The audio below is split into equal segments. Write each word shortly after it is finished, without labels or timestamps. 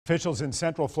Officials in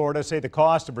Central Florida say the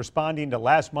cost of responding to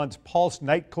last month's Pulse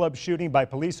nightclub shooting by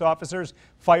police officers,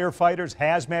 firefighters,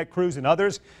 hazmat crews, and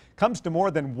others comes to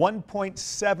more than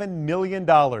 $1.7 million.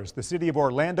 The city of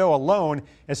Orlando alone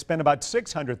has spent about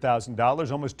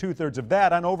 $600,000, almost two-thirds of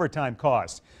that on overtime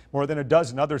costs. More than a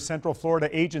dozen other Central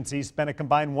Florida agencies spent a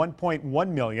combined $1.1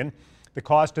 million. The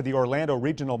cost of the Orlando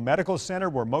Regional Medical Center,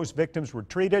 where most victims were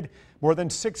treated, more than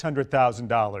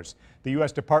 $600,000. The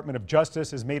U.S. Department of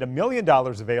Justice has made $1 million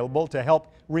available to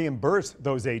help reimburse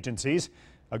those agencies.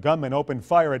 A gunman opened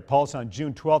fire at Pulse on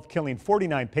June 12th, killing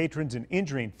 49 patrons and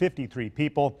injuring 53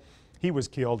 people. He was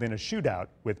killed in a shootout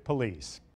with police.